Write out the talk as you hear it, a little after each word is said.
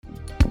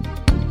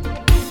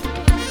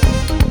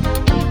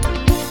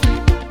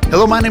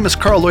Hello, my name is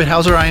Carl Lloyd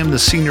Hauser. I am the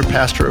senior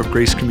pastor of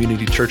Grace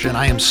Community Church, and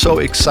I am so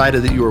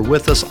excited that you are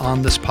with us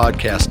on this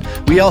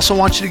podcast. We also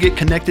want you to get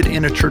connected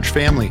in a church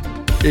family.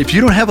 If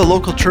you don't have a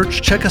local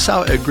church, check us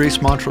out at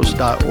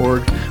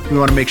gracemontrose.org. We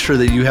want to make sure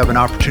that you have an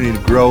opportunity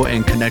to grow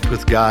and connect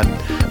with God.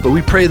 But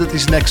we pray that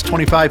these next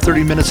 25,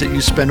 30 minutes that you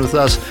spend with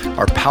us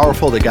are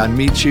powerful, that God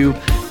meets you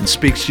and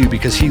speaks to you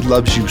because He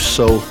loves you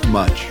so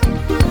much.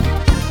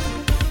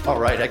 All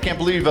right, I can't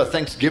believe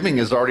Thanksgiving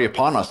is already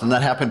upon us, and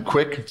that happened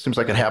quick. It seems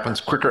like it happens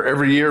quicker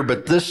every year,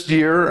 but this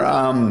year,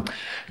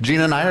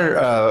 Gina and I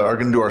are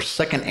going to do our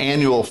second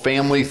annual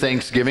family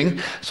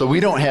Thanksgiving. So we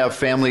don't have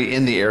family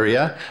in the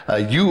area.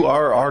 You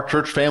are our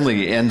church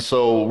family, and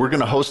so we're going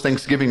to host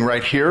Thanksgiving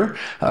right here.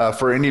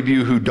 For any of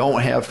you who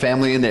don't have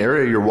family in the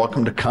area, you're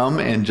welcome to come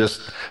and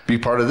just be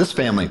part of this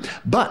family.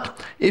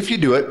 But if you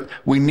do it,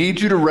 we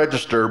need you to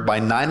register by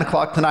 9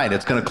 o'clock tonight.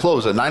 It's going to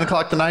close at 9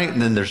 o'clock tonight,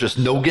 and then there's just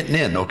no getting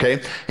in,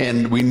 okay?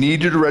 And we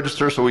need you to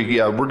register, so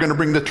we're going to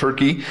bring the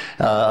turkey.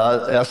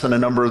 Us and a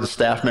number of the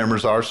staff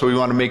members are, so we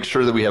want to make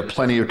sure that we have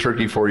plenty of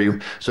turkey for you.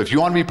 So if you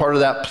want to be part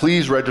of that,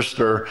 please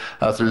register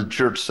through the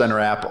Church Center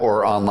app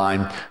or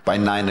online by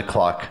 9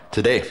 o'clock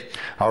today.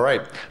 All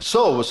right.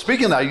 So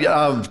speaking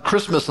of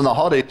Christmas and the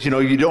holidays,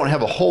 you don't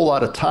have a whole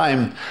lot of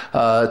time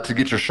to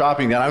get your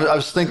shopping done. I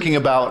was thinking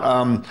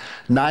about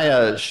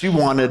Naya. She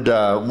wanted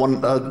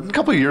a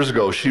couple of years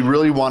ago. She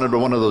really wanted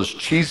one of those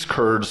cheese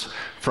curds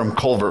from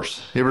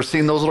Culver's. You ever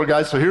seen those little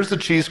guys? So here's the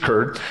cheese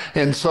curd.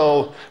 And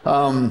so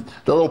the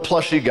little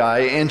plushy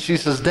guy, and she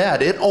says,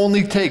 Dad, it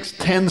only takes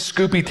 10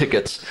 Scoopy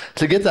tickets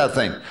to get that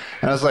thing.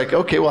 And I was like,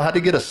 okay, well, how do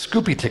you get a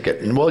Scoopy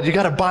ticket? And well, you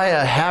got to buy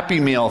a Happy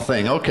Meal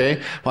thing.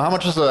 Okay, well, how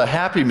much is a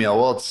Happy Meal?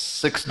 Well,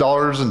 it's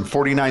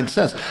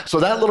 $6.49. So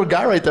that little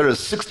guy right there is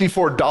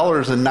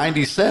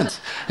 $64.90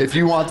 if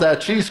you want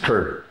that cheese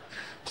curd.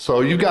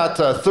 So you got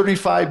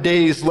 35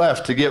 days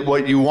left to get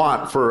what you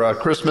want for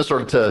Christmas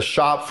or to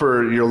shop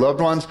for your loved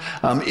ones.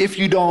 If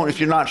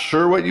you're not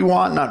sure what you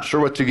want, not sure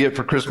what to get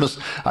for Christmas,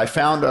 I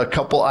found a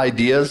couple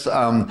ideas.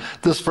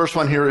 This first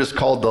one here is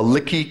called the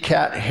Licky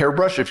Cat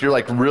Hairbrush. If you're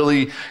like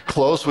really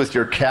close with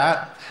your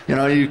cat,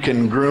 you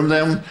can groom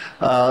them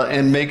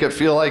and make it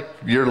feel like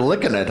you're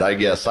licking it, I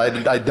guess.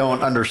 I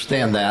don't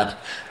understand that.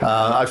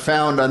 I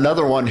found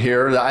another one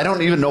here that I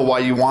don't even know why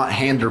you want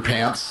hander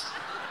pants.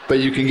 But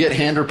you can get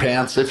hander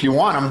pants if you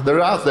want them. They're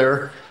out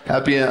there.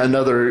 That'd be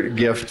another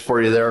gift for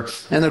you there.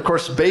 And of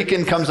course,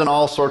 bacon comes in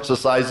all sorts of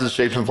sizes,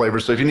 shapes, and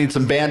flavors. So if you need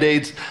some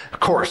Band-Aids, of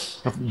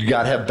course, you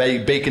got to have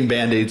bacon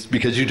Band-Aids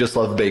because you just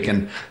love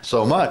bacon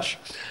so much.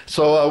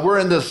 So we're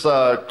in this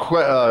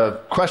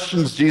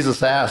questions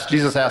Jesus asked.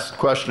 Jesus asked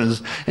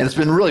questions, and it's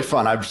been really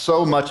fun. I've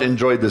so much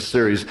enjoyed this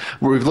series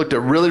where we've looked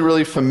at really,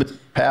 really familiar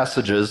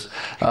passages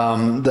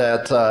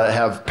that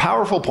have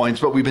powerful points,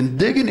 but we've been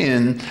digging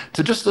in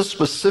to just a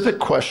specific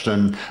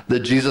question that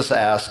Jesus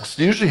asks,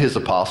 usually his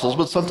apostles,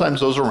 but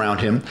sometimes those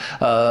around him.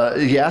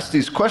 He asks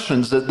these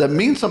questions that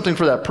mean something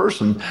for that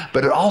person,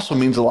 but it also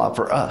means a lot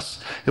for us.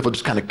 If we'll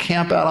just kind of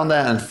camp out on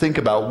that and think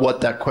about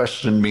what that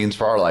question means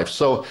for our life.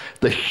 So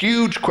the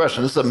huge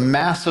question, this is a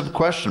massive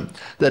question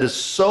that is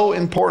so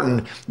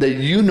important that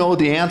you know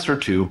the answer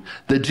to,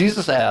 that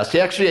Jesus asked. He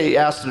actually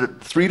asked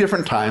it 3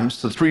 different times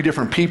to 3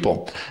 different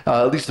people.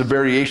 At least a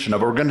variation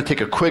of it. We're going to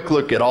take a quick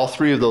look at all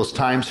 3 of those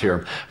times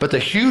here. But the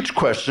huge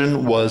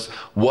question was,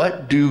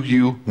 what do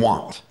you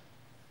want?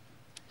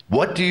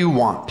 What do you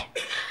want?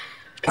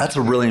 That's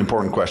a really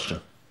important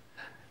question.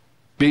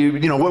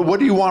 What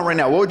do you want right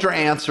now? What would your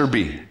answer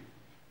be?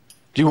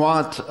 Do you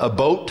want a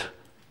boat?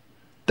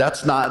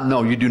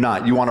 No, you do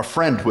not. You want a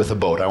friend with a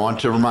boat. I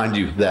want to remind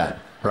you that,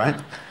 right?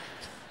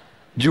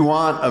 Do you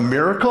want a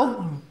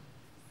miracle?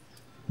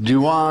 Do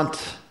you want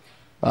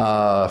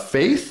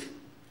faith?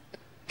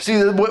 See,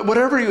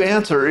 whatever you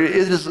answer,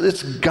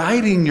 it's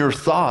guiding your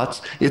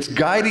thoughts, it's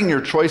guiding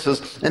your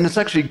choices, and it's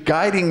actually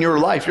guiding your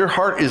life. Your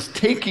heart is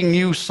taking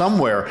you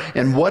somewhere.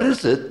 And what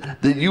is it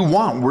that you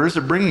want? Where is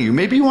it bringing you?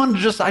 Maybe you want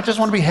I just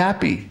want to be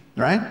happy,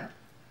 right?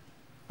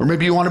 Or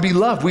maybe you want to be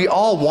loved. We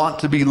all want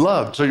to be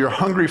loved, so you're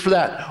hungry for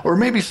that. Or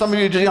maybe some of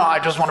you I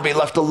just want to be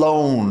left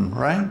alone,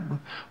 right?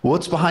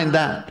 What's behind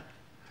that?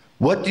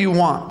 What do you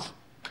want?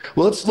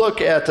 Well, let's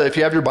look at, if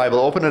you have your Bible,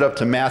 open it up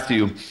to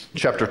Matthew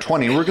chapter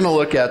 20. We're going to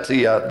look at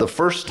the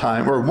first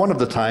time, or one of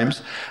the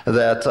times,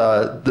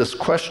 that this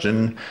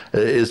question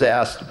is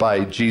asked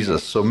by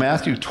Jesus. So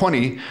Matthew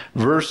 20,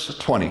 verse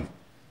 20.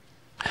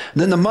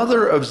 Then the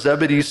mother of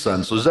Zebedee's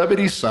sons, so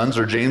Zebedee's sons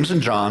are James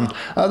and John.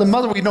 The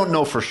mother, we don't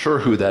know for sure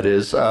who that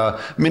is.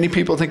 Many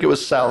people think it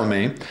was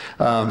Salome,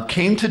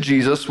 came to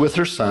Jesus with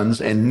her sons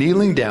and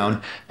kneeling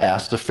down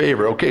asked a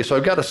favor. Okay, so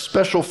I've got a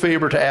special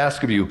favor to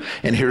ask of you.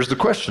 And here's the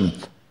question.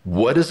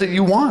 What is it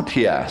you want?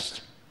 He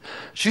asked.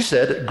 She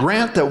said,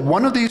 grant that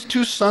one of these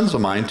 2 sons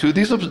of mine, 2 of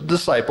these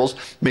disciples,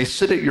 may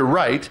sit at your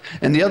right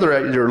and the other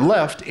at your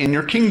left in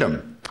your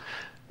kingdom.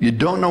 You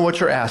don't know what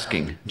you're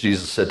asking,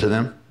 Jesus said to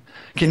them.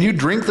 Can you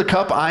drink the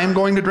cup I am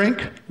going to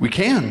drink? We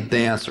can,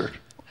 they answered.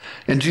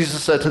 And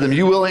Jesus said to them,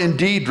 you will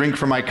indeed drink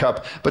from my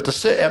cup, but to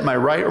sit at my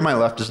right or my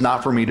left is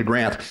not for me to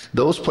grant.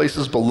 Those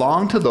places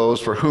belong to those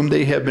for whom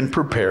they have been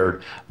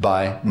prepared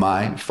by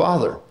my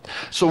Father.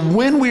 So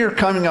when we are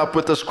coming up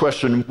with this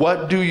question,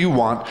 what do you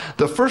want?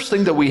 The first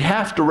thing that we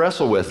have to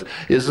wrestle with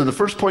is, in the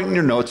first point in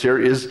your notes here,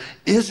 is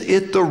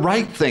it the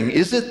right thing?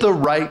 Is it the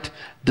right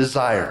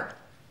desire?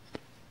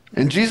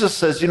 And Jesus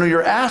says,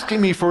 you're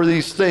asking me for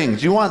these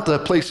things. You want the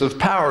place of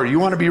power. You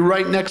want to be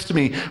right next to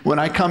me when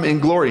I come in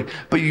glory.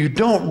 But you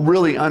don't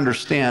really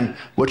understand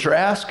what you're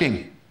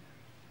asking.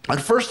 And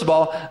first of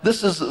all,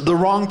 this is the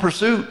wrong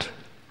pursuit.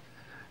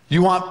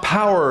 You want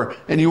power,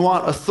 and you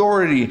want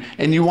authority,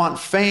 and you want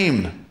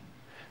fame.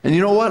 And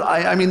you know what?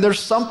 I mean, there's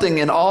something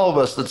in all of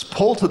us that's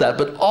pulled to that.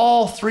 But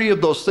all three of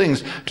those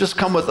things just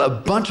come with a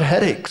bunch of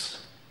headaches.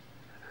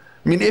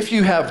 I mean, if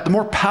you have the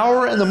more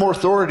power and the more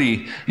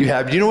authority you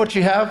have, you know what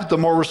you have? The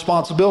more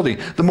responsibility.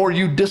 The more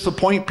you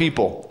disappoint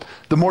people.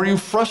 The more you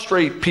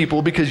frustrate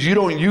people because you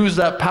don't use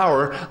that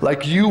power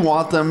like you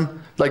want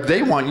them, like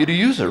they want you to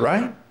use it,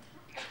 right?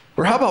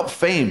 Or how about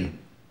fame?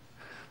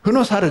 Who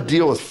knows how to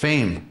deal with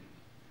fame?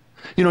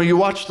 You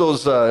watch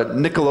those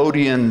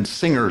Nickelodeon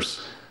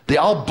singers. They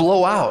all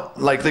blow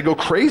out, like they go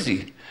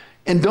crazy.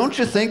 And don't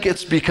you think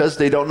it's because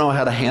they don't know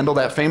how to handle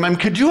that fame? I mean,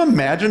 could you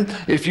imagine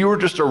if you were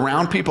just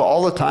around people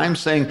all the time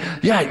saying,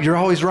 yeah, you're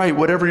always right,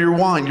 whatever you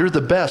want, you're the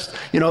best,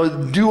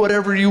 do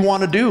whatever you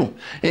want to do.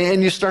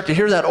 And you start to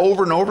hear that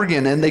over and over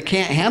again, and they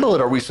can't handle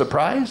it. Are we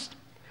surprised?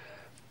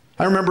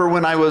 I remember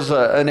when I was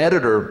an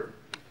editor,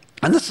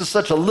 and this is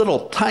such a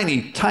little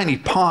tiny, tiny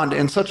pond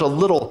and such a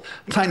little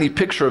tiny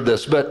picture of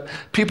this, but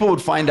people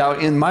would find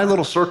out in my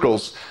little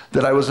circles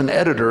that I was an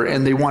editor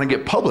and they want to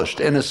get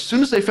published. And as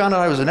soon as they found out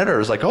I was an editor, it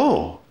was like,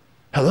 oh,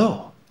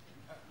 hello.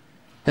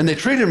 And they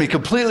treated me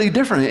completely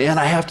differently. And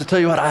I have to tell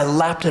you what, I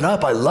lapped it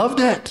up. I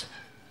loved it.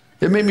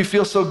 It made me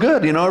feel so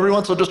good. Every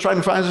once in a while just try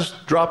and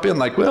just drop in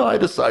like, well, I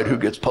decide who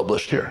gets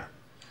published here.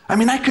 I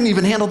mean, I couldn't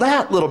even handle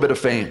that little bit of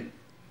fame.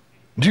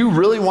 Do you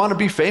really want to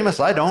be famous?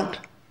 I don't.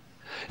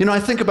 I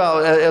think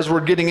about as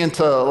we're getting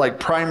into like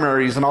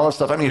primaries and all that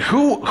stuff. I mean,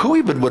 who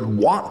even would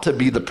want to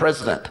be the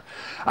president?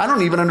 I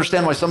don't even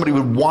understand why somebody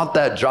would want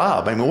that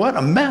job. I mean, what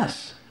a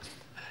mess.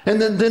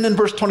 And then in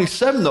verse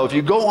 27, though, if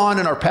you go on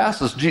in our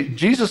passage,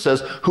 Jesus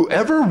says,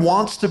 whoever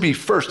wants to be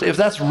first, if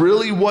that's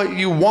really what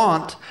you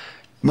want,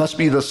 must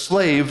be the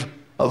slave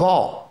of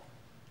all.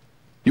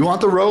 You want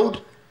the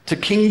road to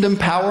kingdom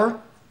power?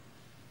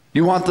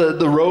 You want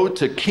the road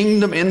to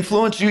kingdom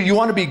influence? You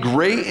want to be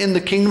great in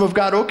the kingdom of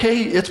God?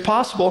 Okay, it's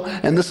possible.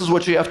 And this is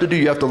what you have to do.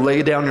 You have to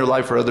lay down your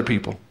life for other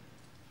people.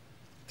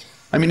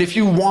 I mean, if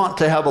you want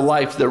to have a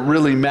life that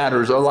really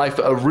matters, a life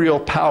of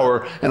real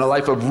power and a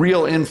life of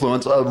real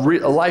influence, a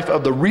life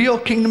of the real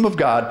kingdom of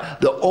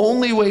God, the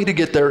only way to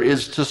get there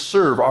is to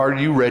serve. Are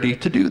you ready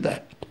to do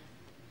that?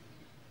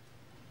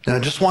 And I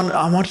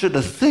want you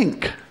to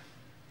think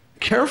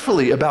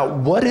carefully about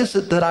what is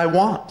it that I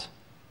want?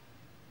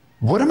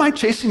 What am I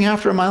chasing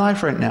after in my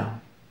life right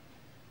now?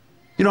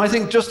 I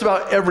think just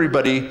about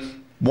everybody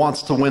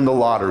wants to win the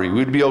lottery.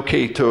 We'd be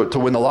okay to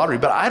win the lottery,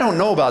 but I don't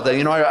know about that.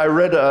 I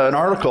read an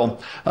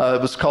article, it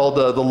was called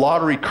The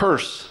Lottery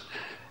Curse,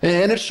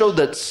 and it showed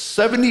that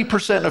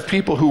 70% of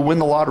people who win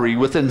the lottery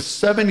within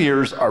 7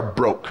 years are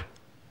broke.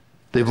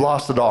 They've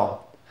lost it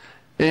all.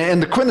 And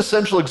the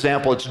quintessential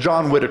example, it's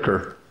John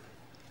Whitaker.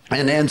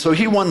 And so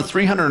he won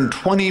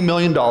 $320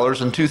 million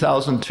in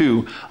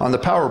 2002 on the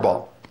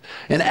Powerball.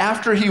 And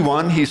after he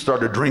won, he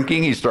started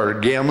drinking, he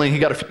started gambling, he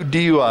got a few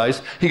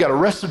DUIs, he got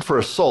arrested for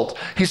assault.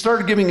 He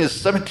started giving his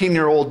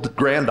 17-year-old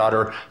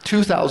granddaughter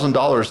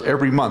 $2,000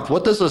 every month.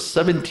 What does a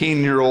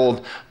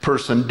 17-year-old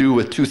person do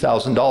with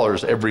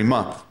 $2,000 every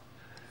month?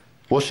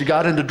 Well, she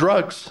got into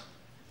drugs,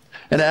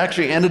 and it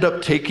actually ended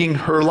up taking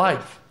her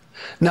life.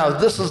 Now,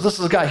 this is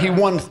a guy, he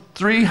won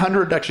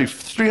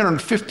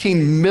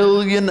 $315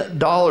 million.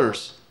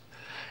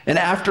 And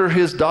after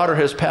his daughter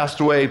has passed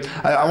away,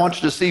 I want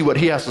you to see what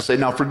he has to say.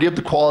 Now, forgive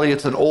the quality.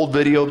 It's an old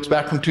video. It's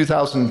back from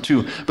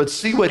 2002. But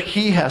see what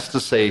he has to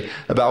say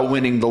about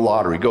winning the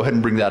lottery. Go ahead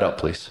and bring that up,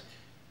 please.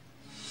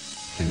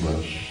 She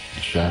was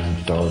the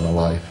shining star of my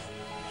life.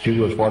 She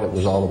was what it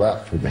was all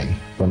about for me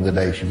from the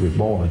day she was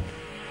born.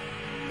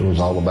 It was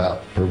all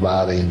about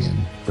providing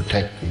and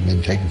protecting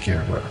and taking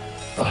care of her.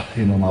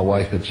 My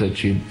wife had said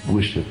she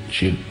wished that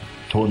she'd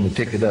torn the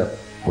ticket up.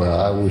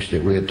 Well, I wish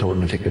that we had torn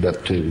the ticket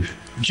up too.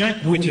 Jack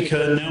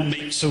Whitaker now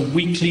makes a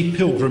weekly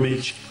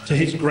pilgrimage to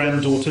his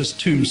granddaughter's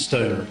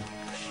tombstone.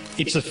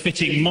 It's a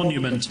fitting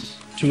monument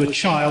to a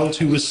child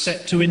who was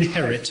set to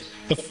inherit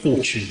a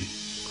fortune.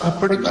 I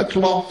pretty much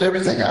lost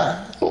everything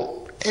I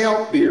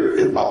held dear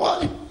in my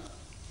life.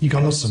 You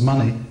got lots of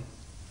money.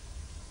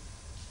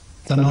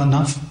 Is that not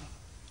enough?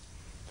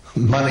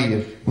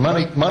 Money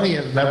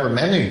has never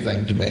meant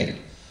anything to me.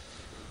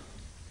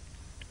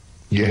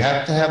 You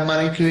have to have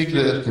money to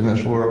exist in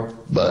this world,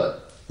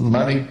 but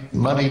money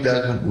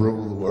doesn't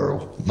rule the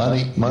world.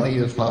 Money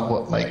is not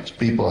what makes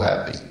people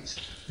happy.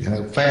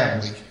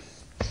 Family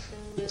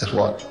is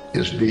what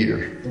is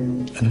dear.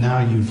 And now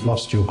you've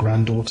lost your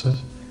granddaughter,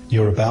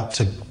 You're about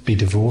to be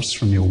divorced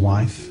from your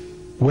wife.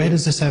 Where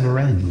does this ever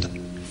end?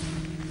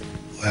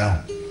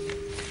 Well,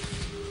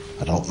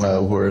 I don't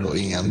know where it'll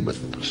end, but,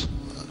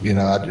 you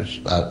know,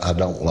 I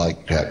don't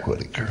like Jack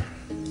Whitaker.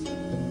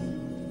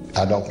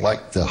 I don't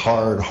like the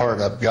hard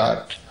heart I've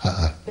got.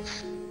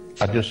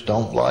 I just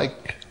don't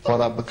like what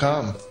I've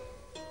become.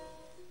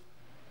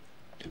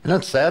 Isn't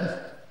that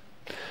sad?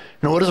 You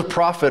know, what does it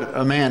profit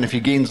a man if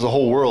he gains the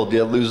whole world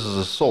yet loses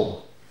his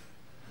soul?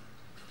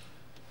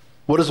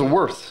 What is it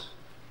worth?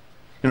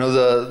 You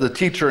know, the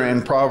teacher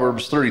in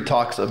Proverbs 30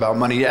 talks about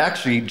money.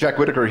 Actually, Jack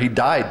Whitaker, he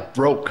died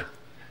broke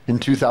in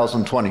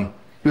 2020. He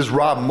was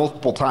robbed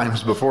multiple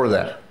times before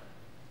that.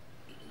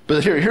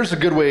 But here's a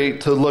good way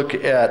to look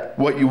at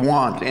what you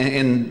want.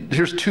 And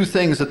here's two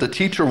things that the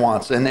teacher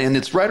wants. And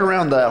it's right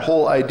around that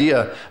whole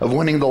idea of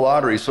winning the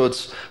lottery. So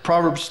it's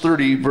Proverbs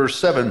 30, verse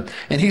 7.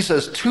 And he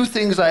says, 2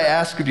 things I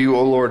ask of you,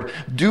 O Lord,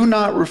 do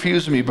not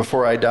refuse me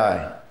before I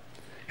die.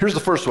 Here's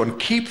the first one.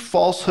 Keep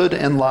falsehood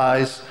and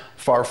lies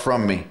far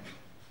from me.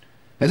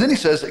 And then he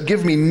says,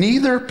 give me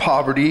neither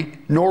poverty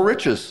nor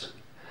riches,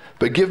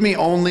 but give me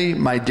only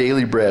my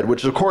daily bread,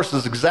 which of course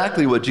is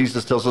exactly what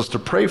Jesus tells us to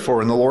pray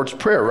for in the Lord's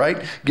Prayer,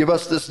 right? Give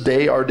us this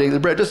day our daily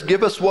bread. Just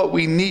give us what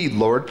we need,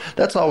 Lord.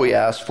 That's all we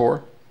ask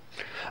for.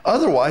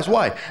 Otherwise,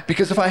 why?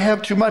 Because if I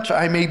have too much,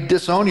 I may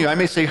disown you. I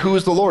may say, who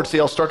is the Lord? See,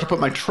 I'll start to put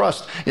my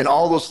trust in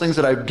all those things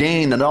that I've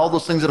gained and all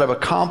those things that I've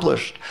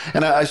accomplished.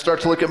 And I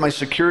start to look at my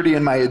security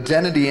and my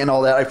identity and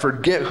all that. I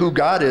forget who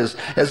God is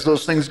as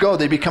those things go.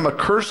 They become a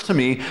curse to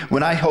me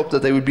when I hope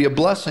that they would be a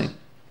blessing.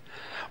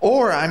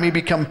 Or I may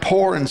become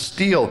poor and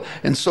steal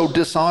and so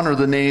dishonor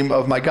the name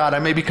of my God. I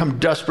may become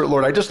desperate,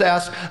 Lord. I just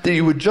ask that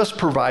you would just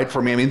provide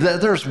for me. I mean,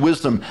 there's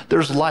wisdom,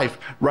 there's life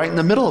right in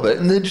the middle of it.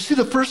 And then you see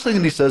the first thing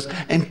that he says,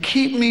 and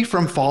keep me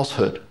from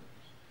falsehood.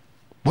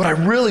 What I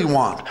really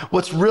want,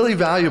 what's really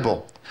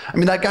valuable. I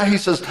mean, that guy, he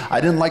says,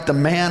 I didn't like the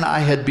man I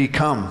had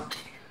become.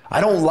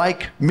 I don't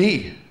like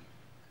me.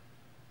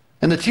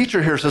 And the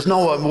teacher here says,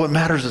 no, what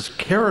matters is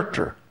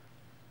character,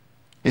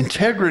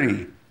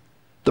 integrity,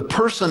 the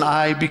person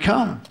I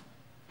become.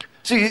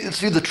 See,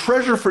 the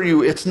treasure for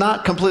you, it's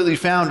not completely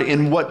found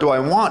in what do I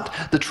want.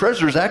 The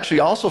treasure is actually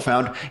also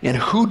found in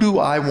who do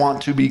I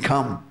want to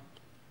become.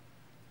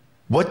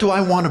 What do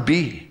I want to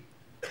be?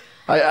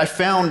 I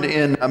found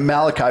in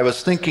Malachi, I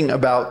was thinking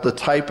about the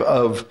type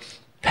of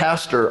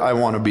pastor I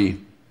want to be.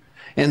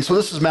 And so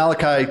this is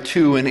Malachi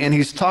 2, and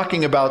he's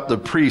talking about the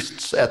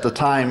priests at the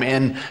time,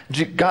 and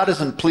God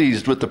isn't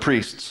pleased with the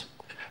priests.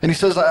 And he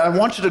says, I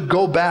want you to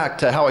go back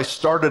to how I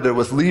started it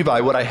with Levi,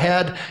 what I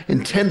had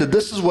intended.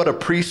 This is what a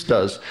priest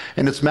does.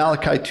 And it's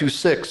Malachi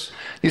 2:6.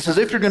 He says,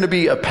 if you're going to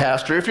be a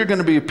pastor, if you're going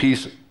to be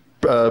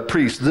a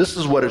priest, this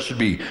is what it should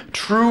be.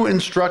 True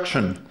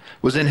instruction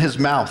was in his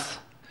mouth.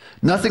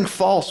 Nothing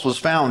false was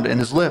found in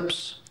his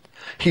lips.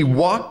 He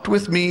walked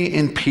with me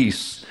in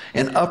peace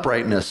and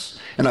uprightness.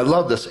 And I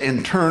love this,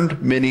 and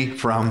turned many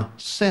from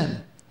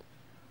sin.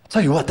 I'll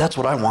tell you what, that's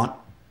what I want.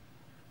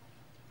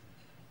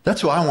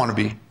 That's who I want to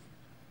be.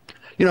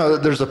 You know,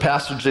 there's a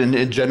passage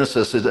in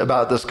Genesis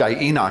about this guy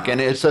Enoch, and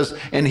it says,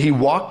 and he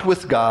walked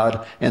with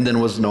God and then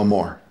was no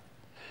more.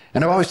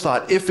 And I've always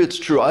thought, if it's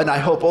true, and I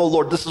hope, oh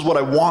Lord, this is what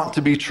I want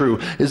to be true,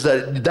 is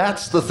that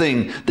that's the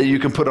thing that you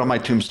can put on my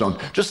tombstone,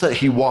 just that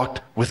he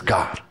walked with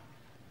God.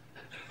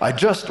 I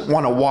just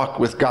want to walk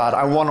with God.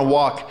 I want to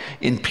walk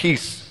in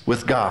peace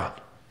with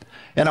God.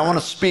 And I want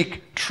to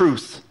speak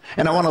truth.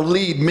 And I want to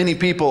lead many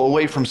people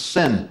away from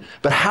sin.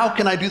 But how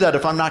can I do that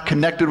if I'm not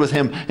connected with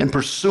him and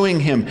pursuing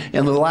him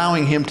and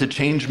allowing him to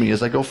change me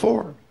as I go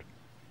forward?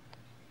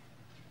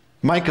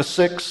 Micah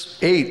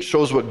 6:8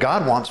 shows what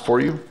God wants for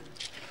you,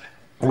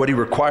 what he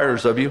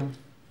requires of you.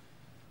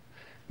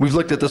 We've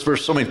looked at this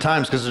verse so many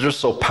times because it's just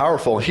so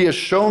powerful. He has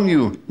shown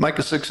you,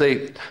 Micah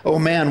 6:8, oh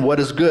man, what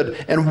is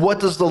good? And what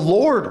does the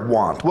Lord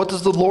want? What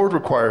does the Lord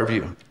require of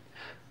you?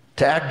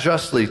 To act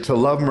justly, to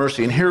love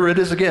mercy. And here it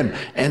is again,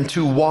 and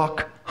to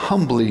walk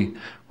humbly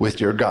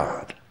with your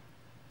God.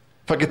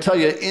 If I could tell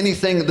you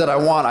anything that I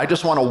want, I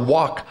just want to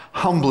walk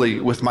humbly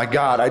with my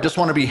God. I just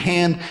want to be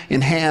hand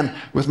in hand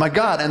with my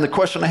God. And the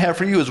question I have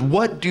for you is,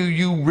 what do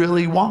you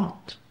really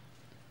want?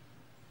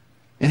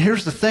 And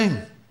here's the thing.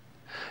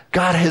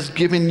 God has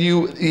given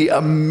you the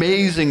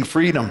amazing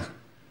freedom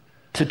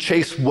to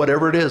chase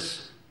whatever it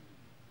is.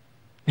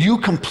 You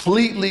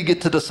completely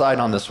get to decide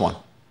on this one.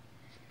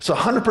 It's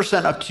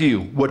 100% up to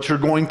you what you're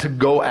going to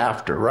go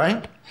after,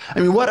 right? I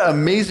mean, what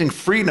amazing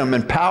freedom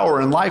and power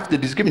and life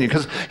that he's given you,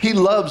 because he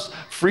loves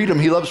freedom.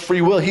 He loves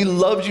free will. He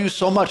loves you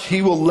so much,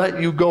 he will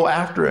let you go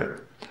after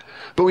it.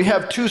 But we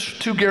have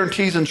two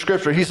guarantees in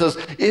Scripture. He says,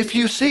 if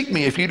you seek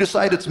me, if you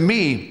decide it's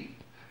me,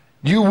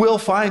 you will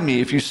find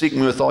me if you seek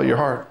me with all your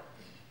heart.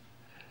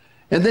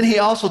 And then he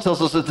also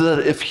tells us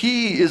that if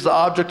he is the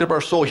object of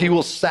our soul, he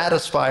will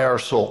satisfy our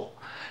soul.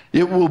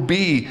 It will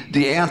be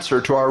the answer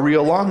to our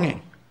real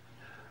longing.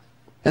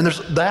 And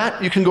there's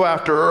that you can go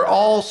after, or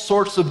all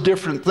sorts of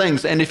different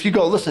things. And if you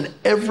go, listen,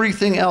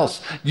 everything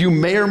else, you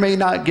may or may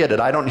not get it.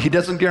 He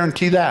doesn't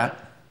guarantee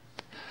that.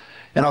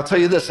 And I'll tell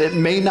you this, it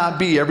may not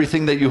be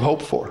everything that you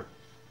hope for.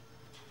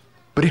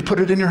 but he put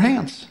it in your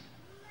hands.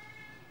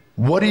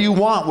 What do you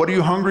want? What are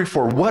you hungry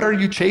for? What are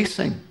you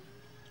chasing?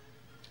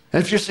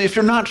 And if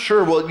you're not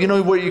sure, well, you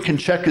know what you can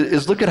check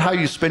is look at how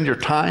you spend your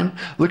time,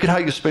 look at how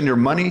you spend your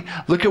money,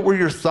 look at where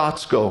your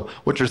thoughts go,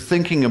 what you're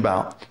thinking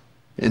about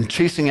and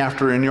chasing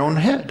after in your own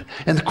head.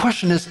 And the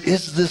question is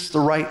this the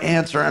right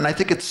answer? And I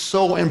think it's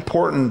so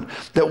important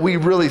that we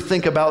really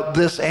think about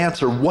this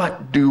answer.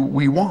 What do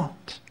we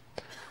want?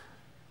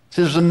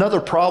 See, there's another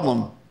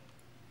problem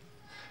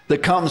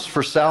that comes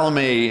for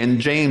Salome and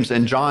James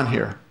and John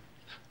here.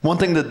 One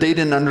thing that they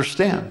didn't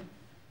understand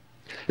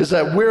is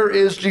that where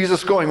is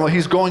Jesus going? Well,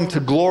 he's going to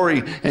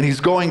glory and he's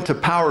going to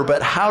power,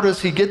 but how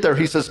does he get there?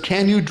 He says,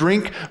 can you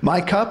drink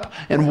my cup?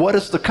 And what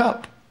is the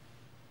cup?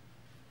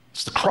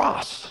 It's the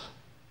cross.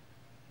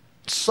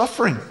 It's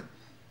suffering.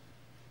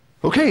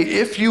 Okay,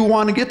 if you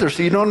want to get there,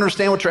 so you don't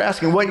understand what you're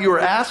asking. What you're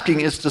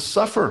asking is to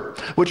suffer.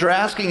 What you're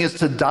asking is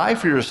to die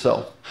for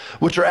yourself.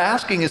 What you're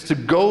asking is to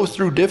go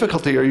through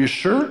difficulty. Are you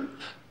sure?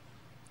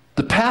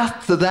 The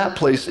path to that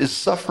place is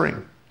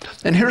suffering.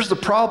 And here's the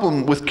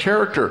problem with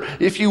character.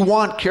 If you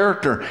want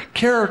character,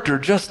 character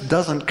just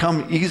doesn't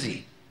come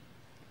easy.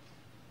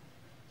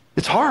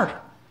 It's hard.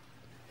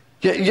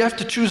 You have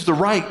to choose the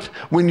right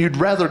when you'd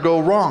rather go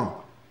wrong.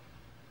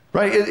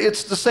 Right?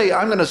 It's to say,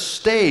 I'm going to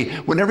stay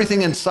when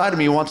everything inside of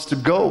me wants to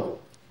go.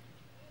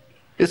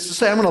 It's to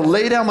say, I'm going to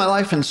lay down my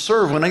life and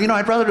serve when,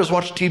 I'd rather just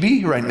watch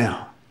TV right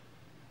now.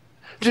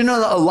 Do you know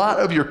that a lot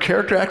of your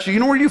character, actually, you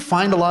know where you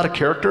find a lot of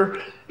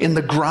character? In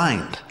the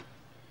grind.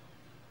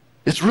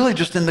 It's really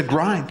just in the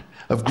grind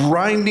of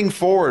grinding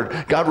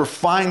forward. God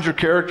refines your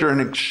character and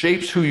it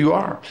shapes who you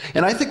are.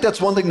 And I think that's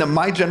one thing that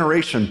my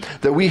generation,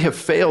 that we have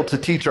failed to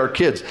teach our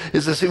kids,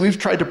 is to say we've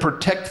tried to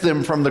protect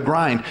them from the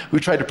grind. We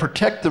tried to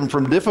protect them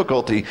from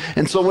difficulty.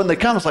 And so when they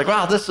come, it's like,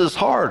 wow, this is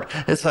hard.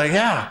 It's like,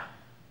 yeah,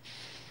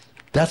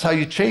 that's how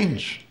you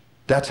change.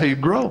 That's how you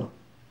grow.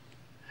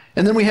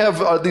 And then we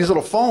have these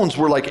little phones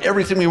where like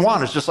everything we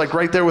want is just like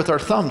right there with our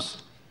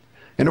thumbs.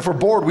 And if we're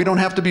bored, we don't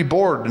have to be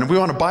bored. And if we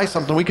want to buy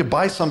something, we could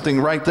buy something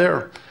right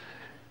there.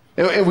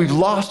 And we've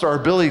lost our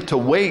ability to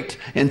wait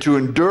and to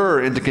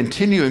endure and to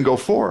continue and go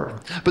forward.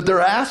 But there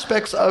are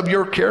aspects of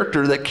your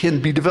character that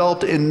can be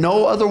developed in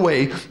no other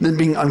way than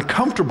being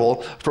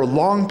uncomfortable for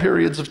long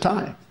periods of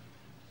time.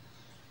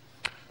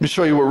 Let me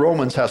show you what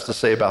Romans has to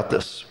say about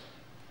this.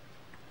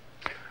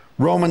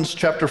 Romans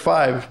chapter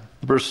 5,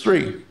 verse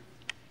 3.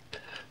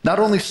 Not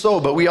only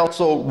so, but we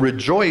also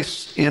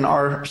rejoice in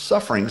our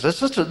sufferings. That's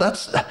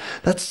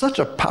such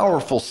a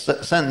powerful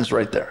sentence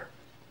right there.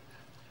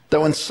 That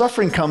when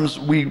suffering comes,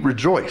 we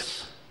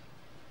rejoice.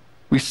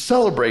 We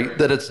celebrate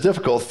that it's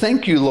difficult.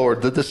 Thank you,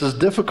 Lord, that this is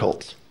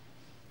difficult.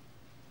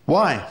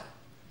 Why?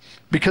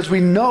 Because we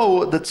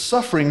know that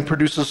suffering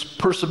produces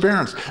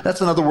perseverance.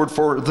 That's another word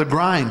for the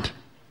grind.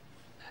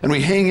 And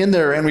we hang in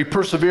there and we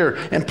persevere.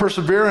 And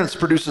perseverance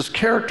produces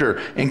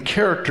character, and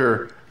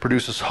character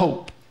produces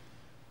hope.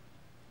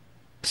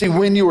 See,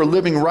 when you are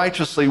living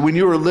righteously, when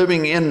you are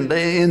living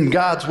in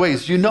God's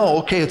ways, you know,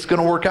 okay, it's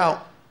going to work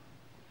out.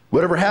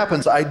 Whatever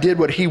happens, I did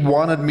what he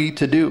wanted me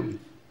to do.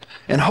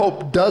 And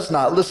hope does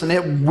not, listen,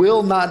 it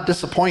will not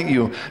disappoint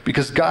you,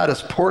 because God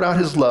has poured out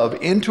his love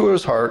into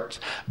his hearts,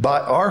 by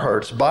our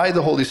hearts, by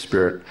the Holy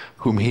Spirit,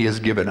 whom he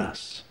has given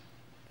us.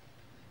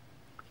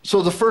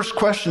 So the first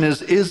question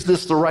is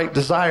this the right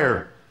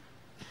desire?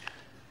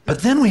 But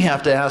then we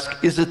have to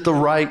ask, is it the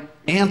right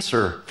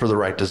answer for the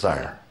right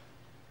desire?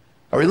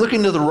 Are we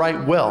looking to the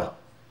right well?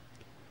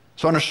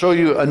 So I want to show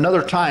you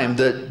another time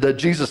that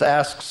Jesus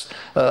asks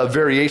a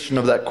variation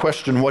of that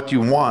question, what do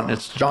you want?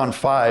 It's John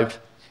 5,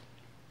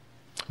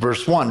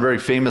 verse 1, very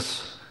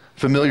famous,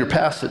 familiar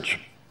passage.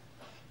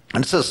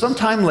 And it says,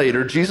 sometime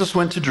later, Jesus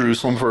went to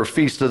Jerusalem for a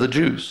feast of the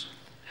Jews.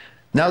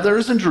 Now there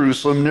is in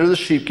Jerusalem near the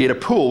sheep gate a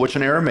pool, which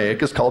in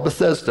Aramaic is called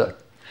Bethesda,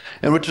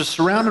 and which is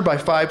surrounded by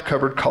 5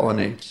 covered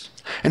colonnades.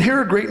 And here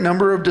a great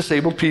number of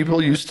disabled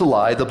people used to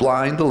lie, the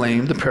blind, the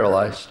lame, the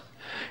paralyzed.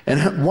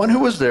 And one who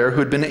was there who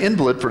had been an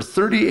invalid for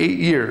 38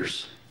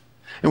 years.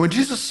 And when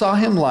Jesus saw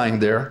him lying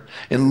there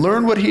and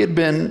learned that he had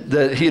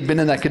been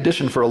in that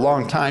condition for a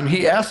long time,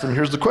 he asked him,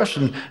 here's the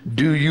question,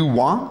 do you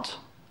want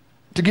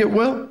to get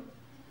well?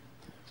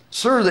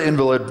 Sir, the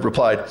invalid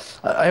replied,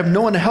 I have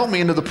no one to help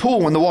me into the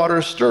pool when the water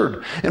is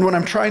stirred. And when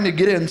I'm trying to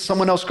get in,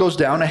 someone else goes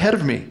down ahead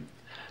of me.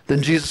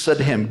 Then Jesus said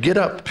to him, get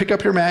up, pick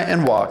up your mat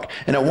and walk.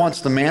 And at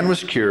once the man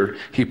was cured.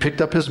 He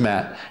picked up his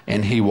mat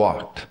and he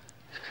walked.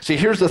 See,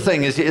 here's the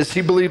thing, is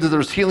he believed that there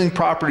was healing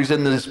properties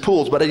in his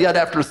pools, but yet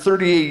after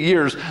 38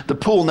 years, the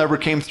pool never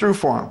came through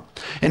for him.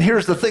 And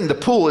here's the thing, the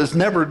pool is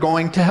never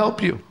going to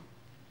help you.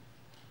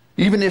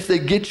 Even if they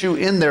get you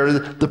in there,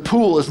 the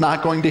pool is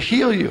not going to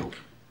heal you.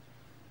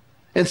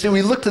 And see,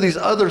 we look to these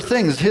other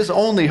things. His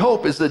only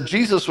hope is that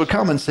Jesus would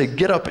come and say,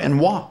 get up and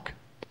walk.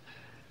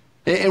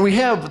 And we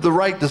have the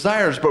right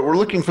desires, but we're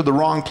looking for the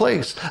wrong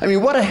place. I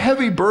mean, what a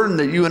heavy burden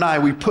that you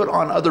and we put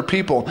on other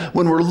people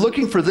when we're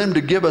looking for them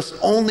to give us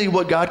only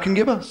what God can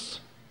give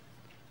us.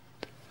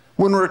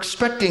 When we're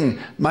expecting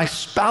my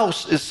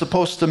spouse is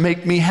supposed to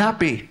make me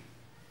happy.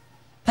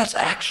 That's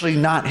actually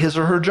not his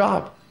or her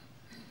job.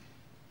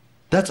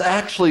 That's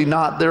actually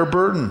not their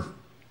burden.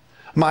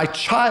 My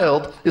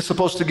child is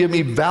supposed to give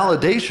me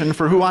validation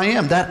for who I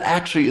am. That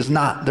actually is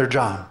not their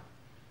job.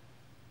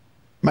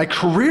 My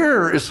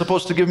career is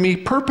supposed to give me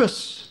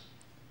purpose.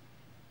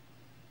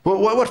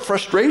 What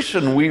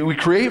frustration we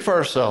create for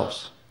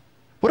ourselves.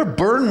 What a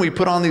burden we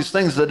put on these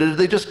things that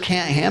they just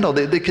can't handle.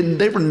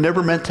 They were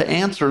never meant to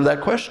answer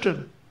that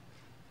question.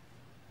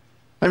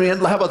 I mean,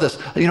 how about this?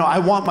 I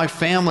want my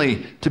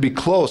family to be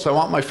close. I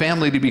want my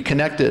family to be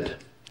connected.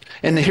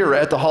 And here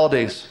at the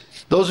holidays,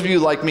 those of you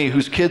like me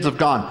whose kids have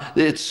gone,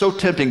 it's so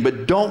tempting,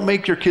 but don't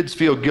make your kids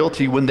feel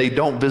guilty when they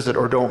don't visit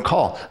or don't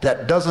call.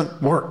 That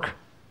doesn't work.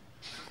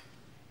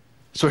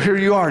 So here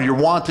you are, you're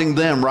wanting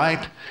them,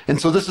 right? And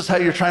so this is how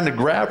you're trying to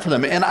grab for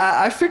them. And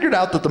I figured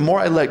out that the more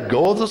I let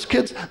go of those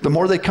kids, the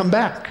more they come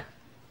back.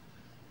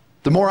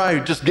 The more I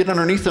just get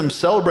underneath them,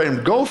 celebrate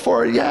them, go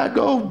for it. Yeah,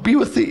 go be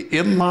with the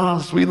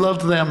in-laws. We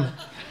loved them.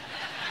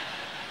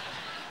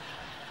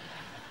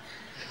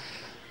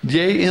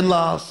 Yay,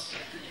 in-laws.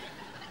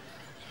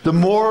 The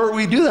more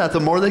we do that, the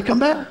more they come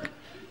back.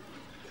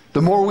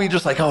 The more we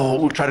just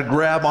we'll try to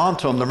grab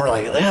onto them, the more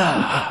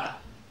yeah.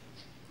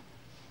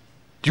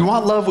 Do you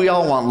want love? We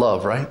all want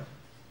love, right?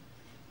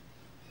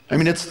 I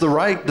mean, it's the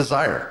right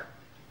desire.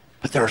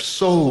 But there are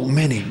so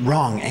many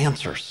wrong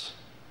answers.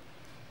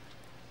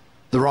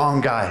 The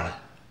wrong guy,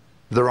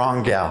 the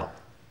wrong gal,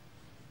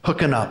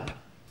 hooking up,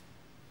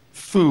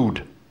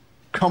 food,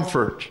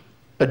 comfort,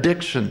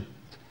 addiction,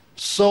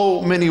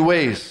 so many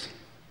ways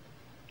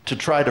to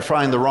try to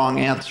find the wrong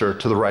answer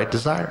to the right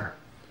desire.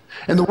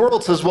 And the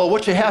world says, well,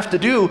 what you have to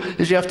do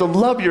is you have to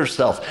love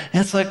yourself.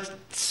 And it's like,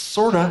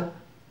 sorta.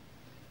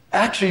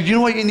 Actually, you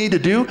know what you need to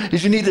do?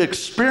 Is you need to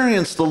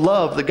experience the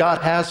love that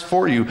God has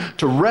for you,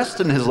 to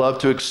rest in his love,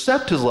 to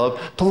accept his love,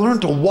 to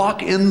learn to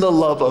walk in the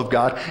love of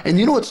God. And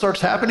you know what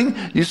starts happening?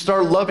 You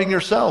start loving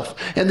yourself.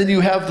 And then you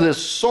have this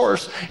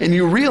source, and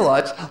you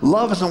realize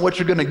love isn't what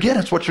you're going to get,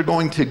 it's what you're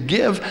going to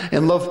give,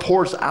 and love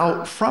pours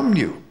out from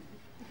you.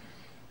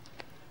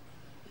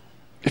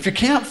 If you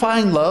can't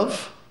find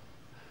love,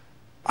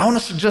 I want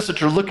to suggest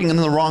that you're looking in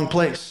the wrong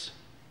place.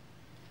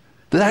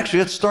 That actually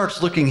it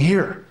starts looking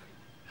here.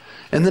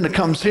 And then it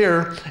comes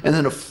here, and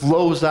then it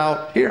flows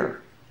out here.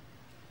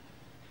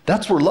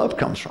 That's where love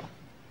comes from.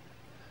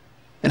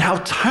 And how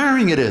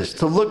tiring it is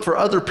to look for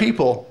other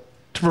people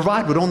to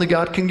provide what only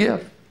God can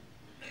give.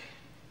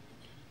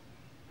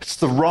 It's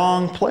the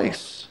wrong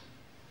place.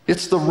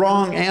 It's the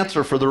wrong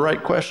answer for the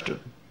right question.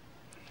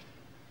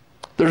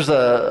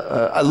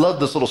 I love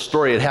this little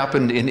story. It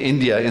happened in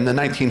India in the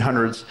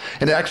 1900s.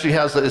 And it actually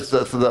has, a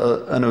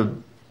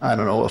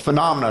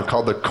phenomenon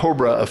called the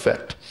Cobra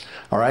effect.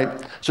 All right.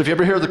 So if you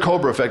ever hear the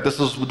Cobra effect, this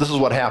is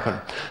what happened.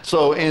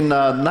 So in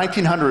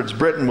 1900s,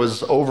 Britain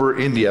was over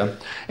India,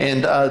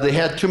 and they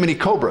had too many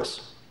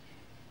cobras.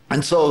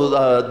 And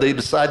so they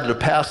decided to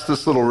pass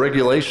this little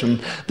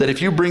regulation that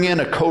if you bring in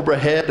a cobra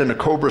head and a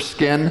cobra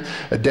skin,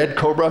 a dead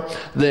cobra,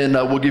 then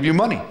we'll give you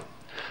money.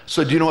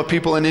 So do you know what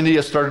people in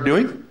India started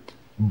doing?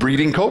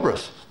 Breeding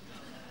cobras.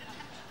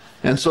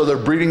 And so they're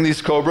breeding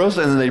these cobras,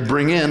 and then they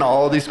bring in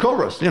all of these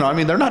cobras.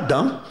 They're not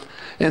dumb.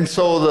 And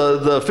so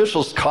the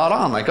officials caught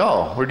on,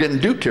 we're getting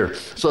duped here.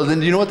 So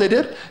then you know what they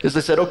did? Is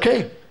they said,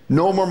 okay,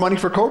 no more money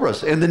for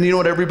cobras. And then you know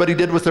what everybody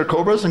did with their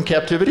cobras in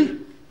captivity?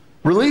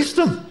 Released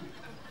them.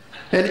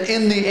 And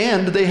in the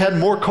end, they had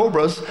more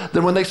cobras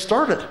than when they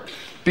started,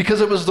 because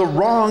it was the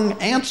wrong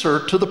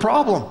answer to the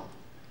problem.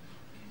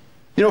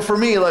 For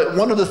me,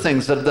 one of the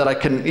things that I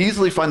can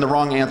easily find the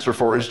wrong answer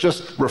for is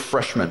just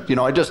refreshment.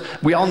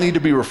 We all need to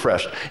be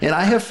refreshed. And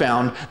I have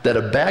found that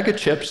a bag of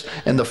chips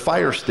and the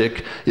Fire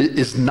Stick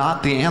is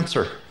not the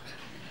answer.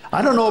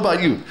 I don't know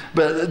about you,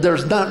 but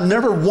there's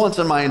never once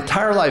in my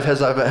entire life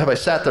have I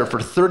sat there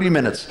for 30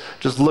 minutes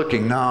just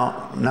looking,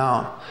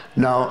 no.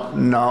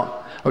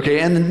 Okay,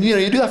 and then, you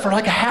do that for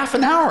a half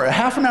an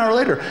hour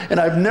later,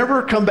 and I've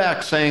never come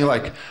back saying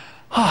that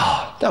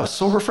was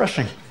so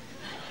refreshing.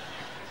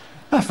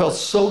 I felt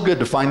so good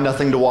to find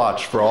nothing to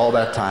watch for all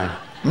that time.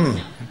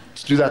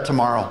 Let's do that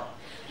tomorrow.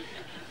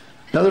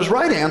 Now there's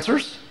right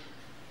answers,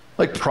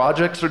 like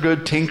projects are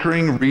good,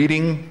 tinkering,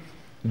 reading,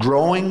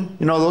 growing,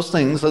 those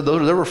things,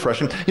 they're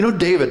refreshing.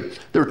 David,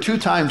 there were 2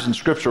 times in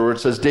Scripture where it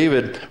says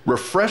David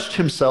refreshed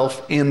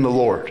himself in the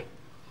Lord.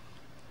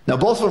 Now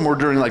both of them were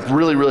during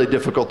really, really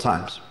difficult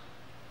times.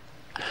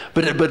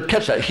 But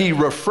catch that, he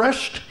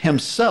refreshed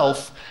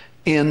himself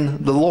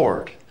in the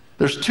Lord.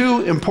 There's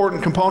 2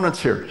 important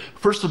components here.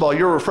 First of all,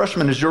 your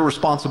refreshment is your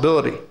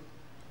responsibility.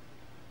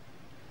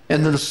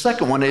 And then the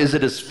second one is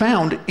it is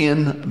found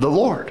in the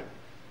Lord.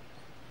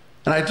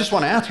 And I just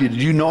want to ask you, do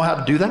you know how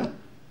to do that?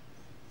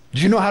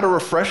 Do you know how to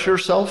refresh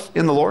yourself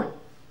in the Lord?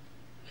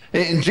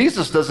 And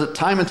Jesus does it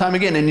time and time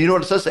again. And you know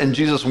what it says? And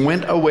Jesus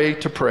went away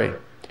to pray,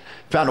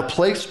 found a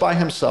place by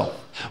himself.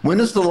 When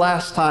is the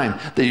last time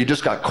that you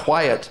just got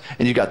quiet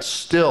and you got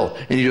still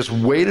and you just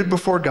waited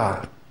before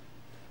God,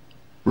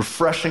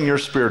 refreshing your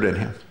spirit in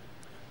him?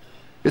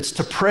 It's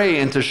to pray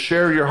and to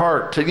share your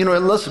heart.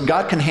 And listen,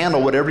 God can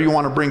handle whatever you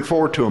want to bring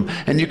forward to him.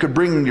 And you could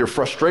bring your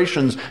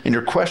frustrations and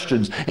your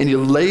questions, and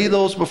you lay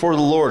those before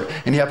the Lord,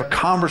 and you have a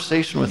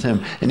conversation with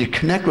him, and you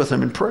connect with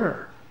him in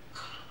prayer.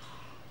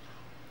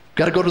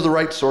 Got to go to the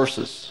right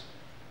sources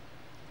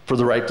for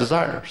the right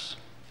desires.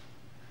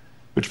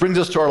 Which brings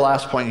us to our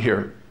last point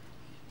here.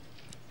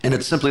 And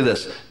it's simply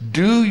this.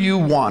 Do you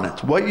want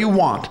it? What you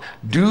want,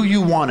 do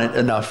you want it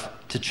enough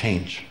to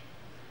change?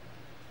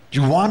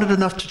 Do you want it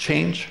enough to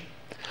change?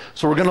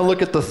 So we're going to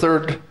look at the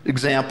third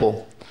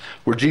example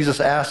where Jesus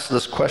asks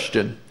this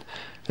question.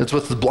 It's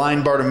with the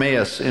blind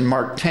Bartimaeus in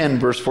Mark 10,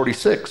 verse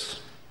 46.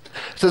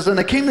 It says, "And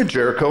they came to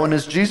Jericho, and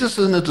as Jesus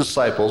and the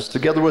disciples,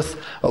 together with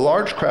a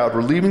large crowd,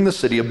 were leaving the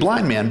city, a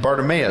blind man,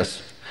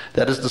 Bartimaeus,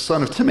 that is the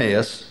son of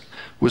Timaeus,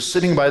 was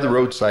sitting by the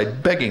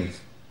roadside begging.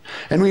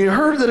 And when he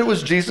heard that it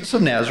was Jesus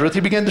of Nazareth, he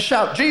began to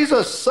shout,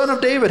 'Jesus, Son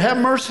of David, have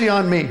mercy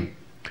on me.'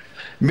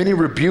 Many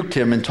rebuked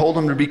him and told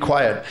him to be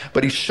quiet,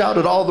 but he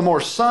shouted all the more,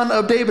 'Son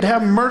of David,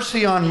 have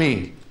mercy on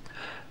me.'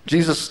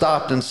 Jesus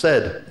stopped and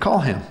said, 'Call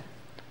him.'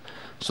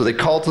 So they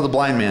called to the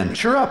blind man,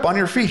 'Cheer up, on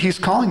your feet, he's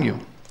calling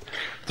you.'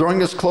 Throwing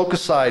his cloak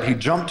aside, he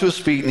jumped to his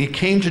feet and he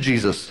came to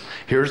Jesus.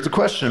 'Here's the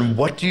question,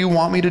 what do you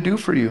want me to do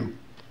for you?'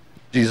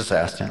 Jesus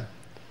asked him.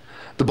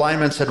 The blind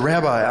man said,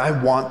 'Rabbi, I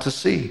want to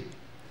see.'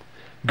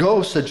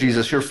 'Go,' said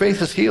Jesus, 'your faith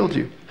has healed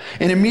you.'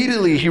 And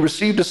immediately he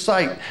received his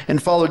sight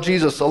and followed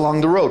Jesus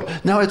along the road."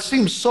 Now it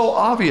seems so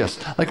obvious.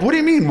 Like, what do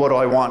you mean, what do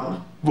I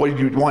want? What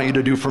do you want you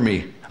to do for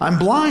me? I'm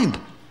blind.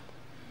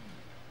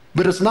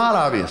 But it's not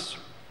obvious.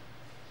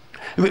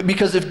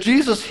 Because if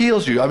Jesus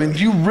heals you, do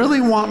you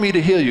really want me to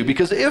heal you?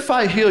 Because if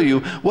I heal you,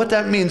 what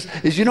that means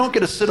is you don't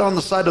get to sit on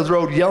the side of the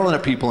road yelling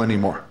at people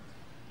anymore.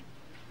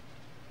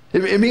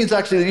 It means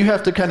actually that you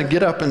have to kind of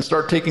get up and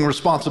start taking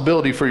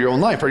responsibility for your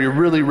own life. Are you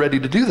really ready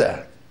to do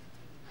that?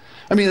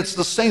 It's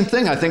the same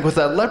thing, I think, with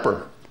that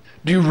leper.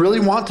 Do you really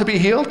want to be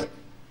healed?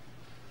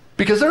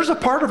 Because there's a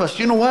part of us,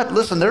 you know what?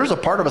 Listen, there's a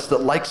part of us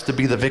that likes to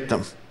be the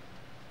victim.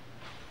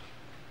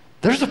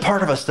 There's a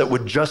part of us that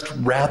would just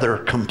rather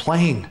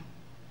complain,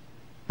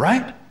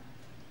 right?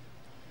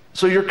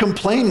 So you're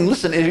complaining.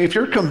 Listen, if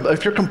you're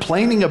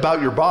complaining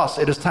about your boss,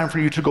 it is time for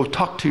you to go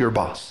talk to your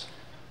boss.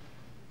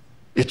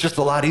 It's just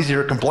a lot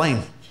easier to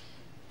complain.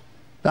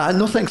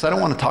 No thanks, I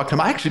don't want to talk to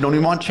him. I actually don't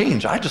even want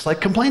change. I just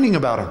like complaining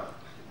about him.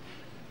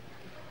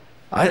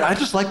 I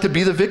just like to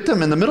be the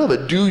victim in the middle of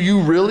it. Do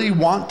you really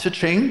want to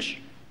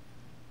change?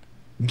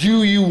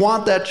 Do you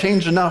want that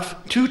change enough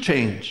to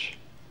change?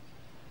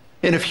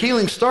 And if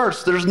healing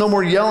starts, there's no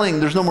more yelling,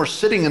 there's no more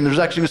sitting, and there's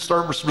actually going to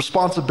start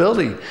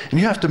responsibility. And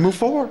you have to move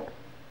forward.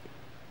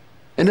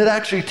 And it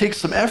actually takes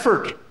some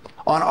effort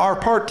on our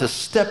part to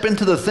step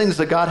into the things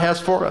that God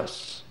has for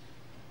us.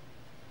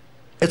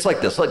 It's like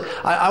this. Like,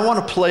 I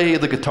want to play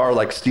the guitar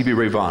like Stevie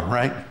Ray Vaughan,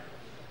 right?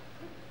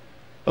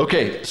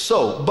 Okay,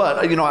 but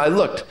I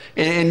looked,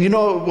 and you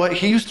know what?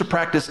 He used to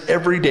practice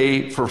every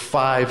day for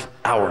 5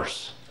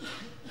 hours.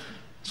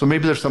 So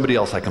maybe there's somebody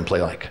else I can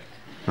play like,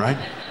 right?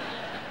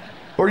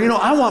 Or,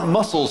 I want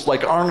muscles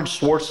like Arnold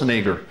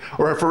Schwarzenegger,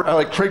 or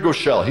like Craig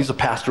Rochelle. He's a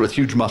pastor with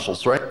huge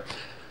muscles, right?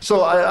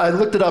 So I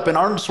looked it up, and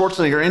Arnold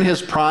Schwarzenegger, in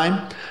his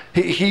prime,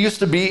 he used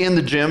to be in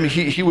the gym.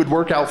 He would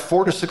work out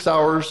 4 to 6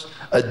 hours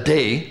a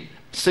day,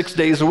 6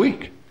 days a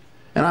week.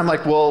 And I'm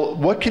like, well,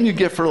 what can you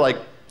get for like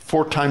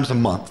 4 times a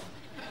month?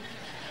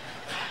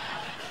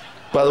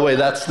 By the way,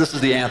 this is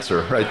the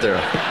answer right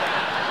there.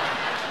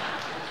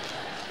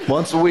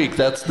 Once a week,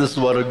 this is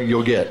what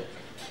you'll get.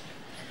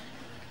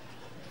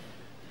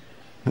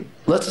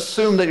 Let's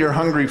assume that you're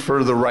hungry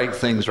for the right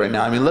things right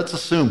now. Let's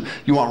assume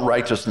you want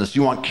righteousness,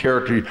 you want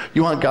character,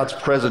 you want God's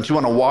presence, you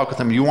want to walk with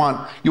him, you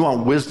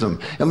want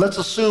wisdom. And let's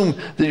assume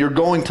that you're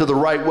going to the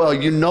right well.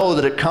 You know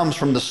that it comes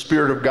from the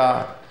Spirit of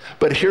God.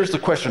 But here's the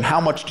question,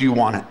 how much do you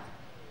want it?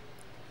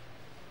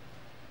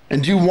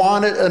 And do you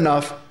want it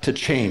enough to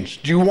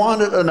change? Do you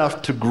want it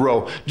enough to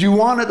grow? Do you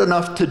want it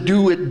enough to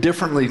do it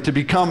differently, to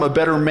become a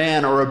better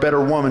man or a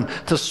better woman,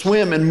 to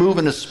swim and move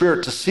in his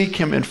Spirit, to seek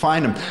him and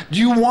find him? Do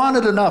you want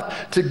it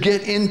enough to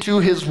get into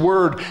his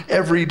word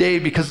every day,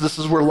 because this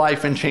is where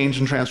life and change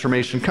and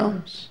transformation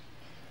comes?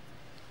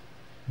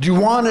 Do you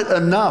want it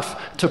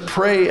enough to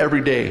pray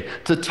every day,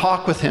 to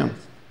talk with him,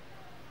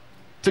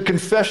 to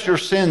confess your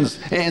sins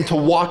and to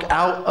walk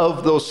out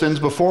of those sins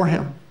before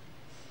him?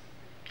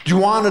 Do you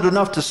want it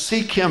enough to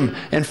seek him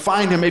and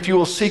find him if you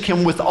will seek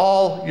him with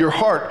all your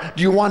heart?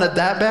 Do you want it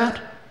that bad?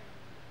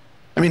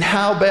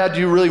 How bad do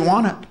you really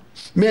want it?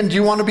 Men, do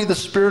you want to be the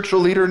spiritual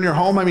leader in your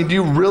home? Do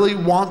you really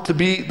want to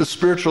be the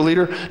spiritual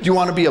leader? Do you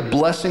want to be a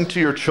blessing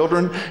to your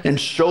children and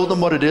show them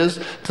what it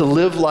is to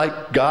live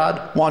like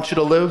God wants you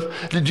to live?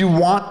 Did you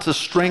want to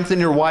strengthen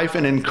your wife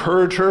and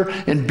encourage her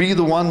and be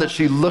the one that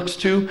she looks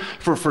to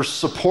for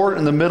support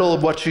in the middle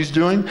of what she's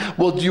doing?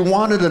 Well, do you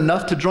want it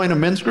enough to join a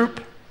men's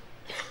group?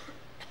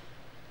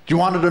 Do you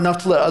want it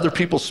enough to let other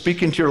people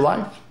speak into your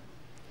life?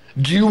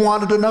 Do you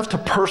want it enough to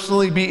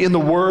personally be in the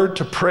Word,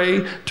 to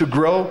pray, to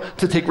grow,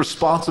 to take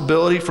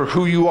responsibility for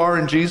who you are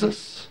in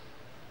Jesus?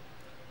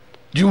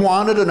 Do you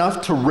want it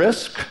enough to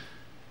risk,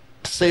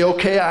 say,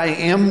 okay, I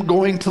am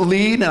going to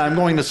lead, and I'm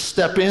going to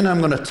step in, I'm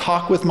going to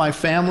talk with my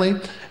family,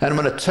 and I'm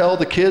going to tell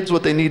the kids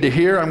what they need to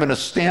hear. I'm going to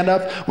stand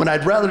up when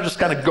I'd rather just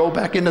kind of go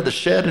back into the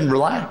shed and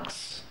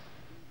relax.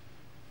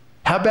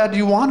 How bad do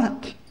you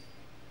want it?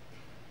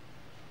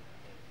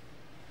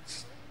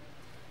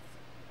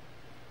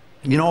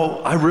 You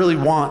know, I really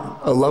want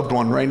a loved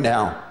one right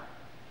now.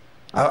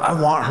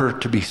 I want her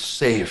to be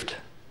saved.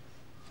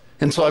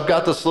 And so I've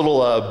got this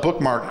little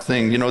bookmark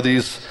thing, you know,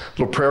 these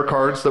little prayer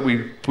cards that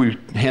we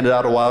handed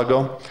out a while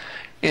ago.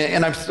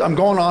 And I'm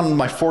going on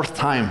my 4th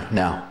time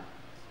now.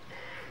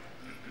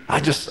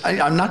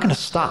 I'm not going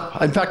to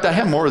stop. In fact, I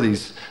have more of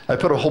these. I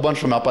put a whole bunch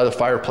of them out by the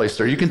fireplace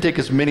there. You can take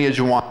as many as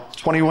you want.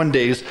 21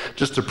 days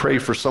just to pray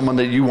for someone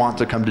that you want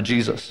to come to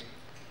Jesus.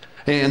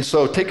 And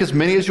so take as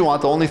many as you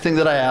want. The only thing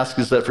that I ask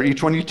is that for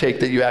each one you take,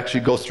 that you actually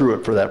go through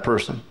it for that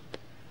person.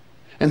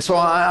 And so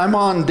I'm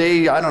on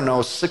day,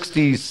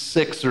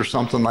 66 or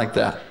something like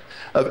that,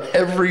 of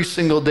every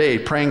single day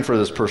praying for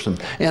this person.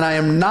 And I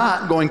am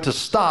not going to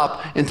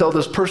stop until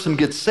this person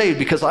gets saved,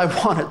 because I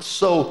want it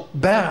so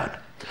bad.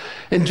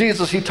 And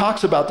Jesus, he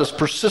talks about this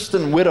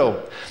persistent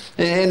widow,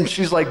 and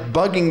she's like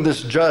bugging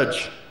this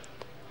judge.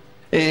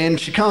 And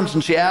she comes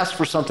and she asks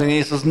for something, and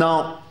he says,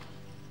 no.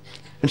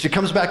 And she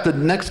comes back the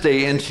next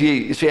day and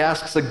she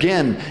asks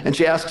again, and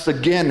she asks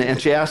again,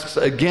 and she asks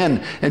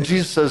again. And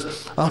Jesus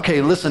says,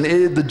 okay, listen,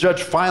 the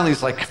judge finally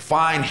is like,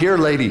 fine, here,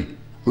 lady,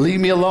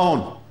 leave me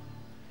alone.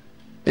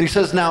 And he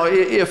says, now,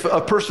 if a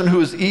person who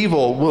is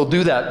evil will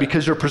do that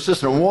because you're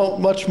persistent,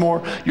 won't much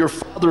more your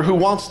Father who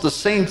wants the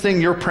same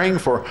thing you're praying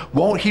for,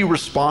 won't he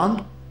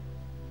respond?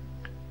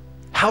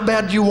 How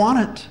bad do you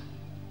want it?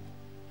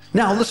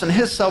 Now, listen,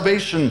 his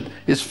salvation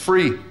is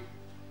free.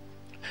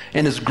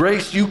 And his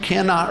grace, you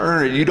cannot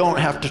earn it. You don't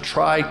have to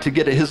try to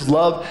get it. His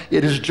love,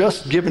 it is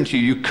just given to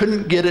you. You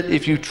couldn't get it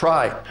if you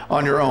tried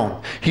on your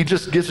own. He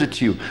just gives it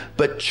to you.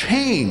 But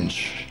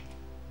change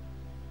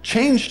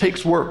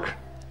takes work.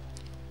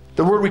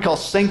 The word we call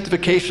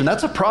sanctification,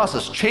 that's a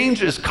process.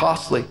 Change is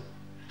costly.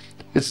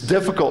 It's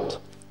difficult.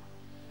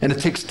 And it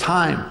takes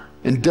time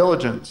and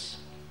diligence.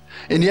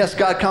 And yes,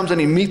 God comes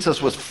and he meets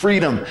us with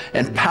freedom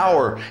and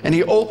power, and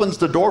he opens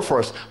the door for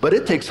us. But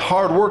it takes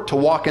hard work to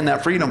walk in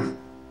that freedom.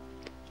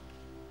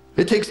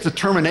 It takes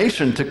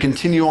determination to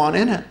continue on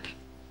in it.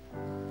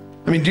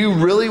 I mean, do you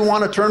really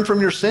want to turn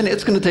from your sin?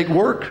 It's going to take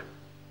work.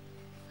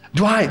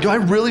 Do I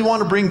really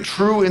want to bring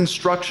true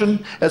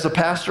instruction as a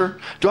pastor?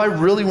 Do I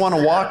really want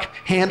to walk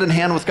hand in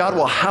hand with God?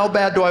 Well, how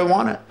bad do I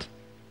want it?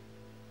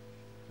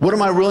 What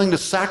am I willing to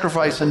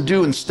sacrifice and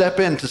do and step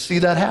in to see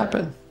that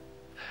happen?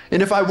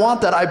 And if I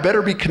want that, I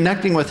better be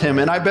connecting with him,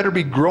 and I better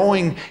be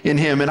growing in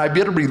him, and I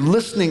better be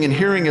listening and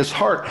hearing his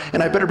heart,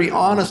 and I better be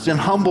honest and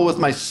humble with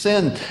my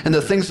sin and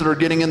the things that are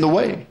getting in the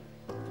way.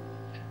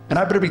 And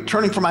I better be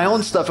turning from my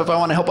own stuff if I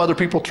want to help other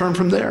people turn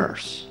from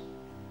theirs.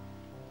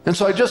 And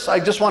so I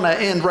just want to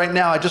end right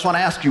now. I just want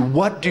to ask you,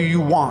 what do you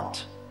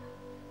want?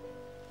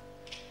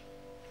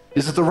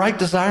 Is it the right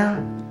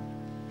desire?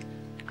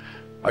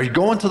 Are you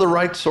going to the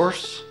right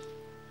source?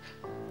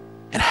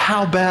 And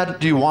how bad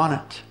do you want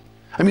it?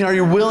 I mean, are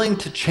you willing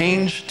to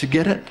change to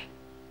get it?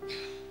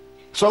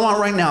 So I want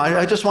right now,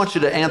 I just want you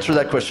to answer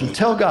that question.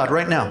 Tell God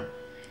right now,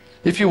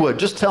 if you would,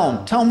 just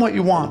tell him what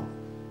you want.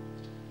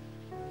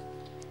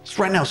 Just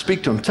right now,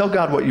 speak to him. Tell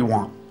God what you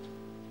want.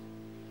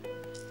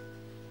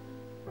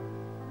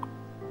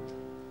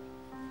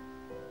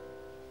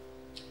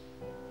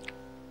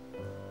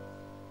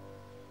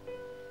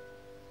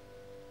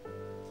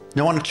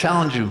 I want to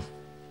challenge you.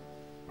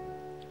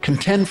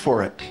 Contend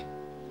for it.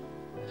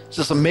 It's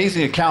this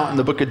amazing account in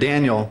the book of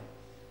Daniel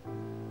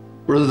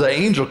where the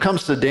angel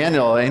comes to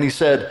Daniel and he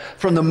said,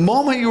 from the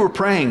moment you were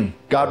praying,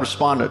 God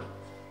responded.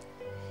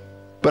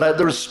 But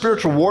there was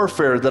spiritual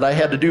warfare that I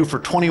had to do for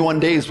 21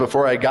 days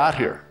before I got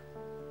here.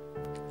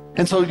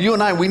 And so you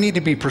and I, we need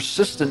to be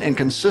persistent and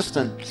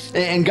consistent.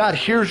 And God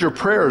hears your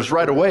prayers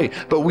right away,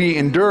 but we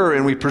endure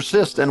and we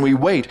persist and we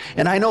wait.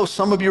 And I know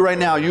some of you right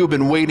now, you have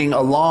been waiting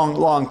a long,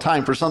 long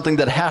time for something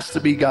that has to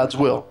be God's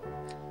will.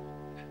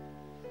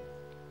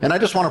 And I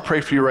just want to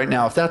pray for you right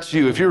now. If that's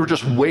you, if you're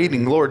just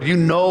waiting, Lord, you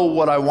know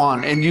what I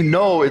want and you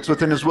know it's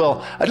within his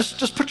will. I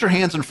just put your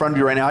hands in front of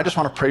you right now. I just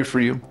want to pray for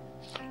you.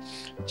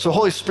 So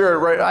Holy Spirit,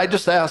 right, I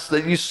just ask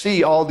that you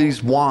see all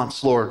these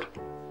wants, Lord.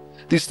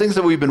 These things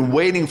that we've been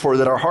waiting for,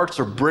 that our hearts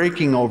are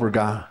breaking over,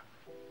 God.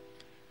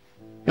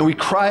 And we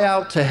cry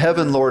out to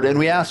heaven, Lord, and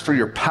we ask for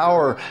your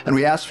power and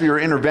we ask for your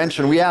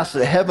intervention. We ask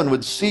that heaven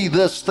would see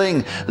this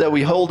thing that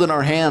we hold in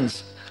our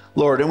hands,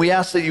 Lord, and we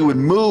ask that you would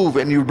move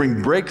and you would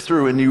bring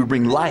breakthrough and you would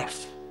bring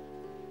life.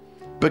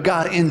 But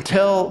God,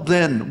 until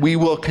then, we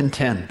will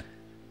contend.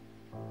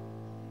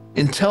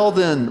 Until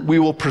then, we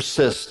will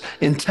persist.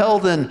 Until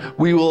then,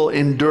 we will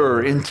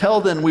endure.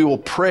 Until then, we will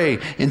pray.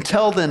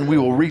 Until then, we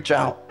will reach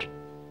out.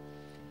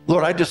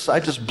 Lord, I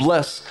just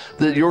bless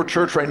your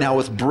church right now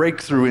with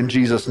breakthrough in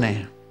Jesus'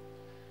 name.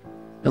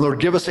 And Lord,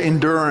 give us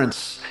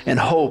endurance and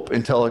hope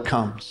until it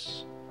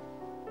comes.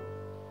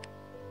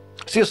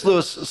 C.S.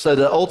 Lewis said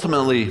that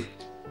ultimately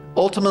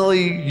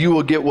you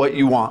will get what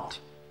you want.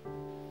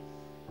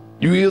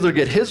 You either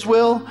get his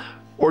will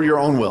or your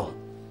own will.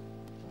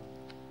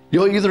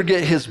 You'll either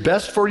get his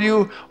best for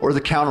you or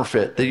the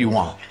counterfeit that you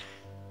want.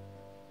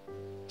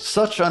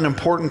 Such an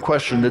important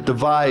question that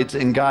divides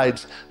and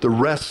guides the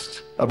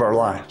rest of our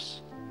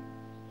lives.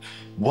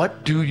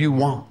 What do you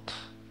want?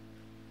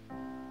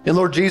 And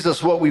Lord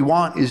Jesus, what we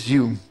want is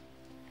you.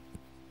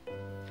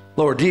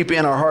 Lord, deep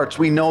in our hearts,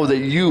 we know that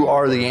you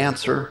are the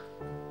answer.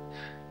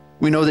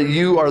 We know that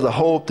you are the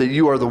hope, that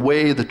you are the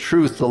way, the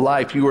truth, the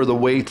life. You are the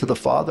way to the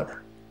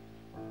Father.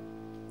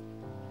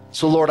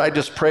 So Lord, I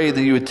just pray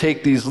that you would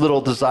take these little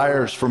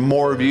desires for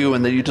more of you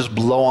and that you just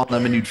blow on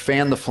them and you'd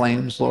fan the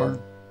flames,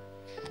 Lord.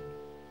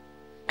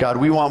 God,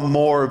 we want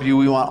more of you.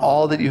 We want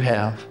all that you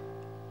have.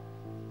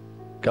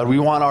 God, we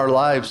want our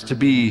lives to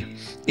be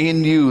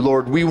in you,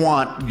 Lord. We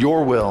want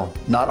your will,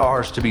 not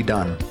ours, to be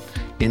done.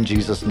 In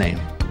Jesus' name,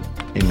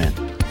 amen.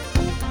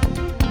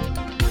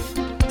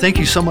 Thank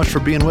you so much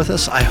for being with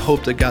us. I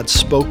hope that God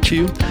spoke to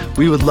you.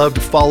 We would love to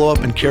follow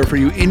up and care for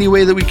you any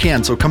way that we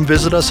can. So come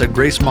visit us at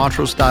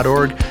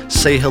gracemontrose.org.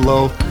 Say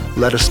hello.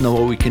 Let us know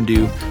what we can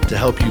do to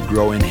help you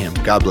grow in him.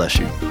 God bless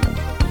you.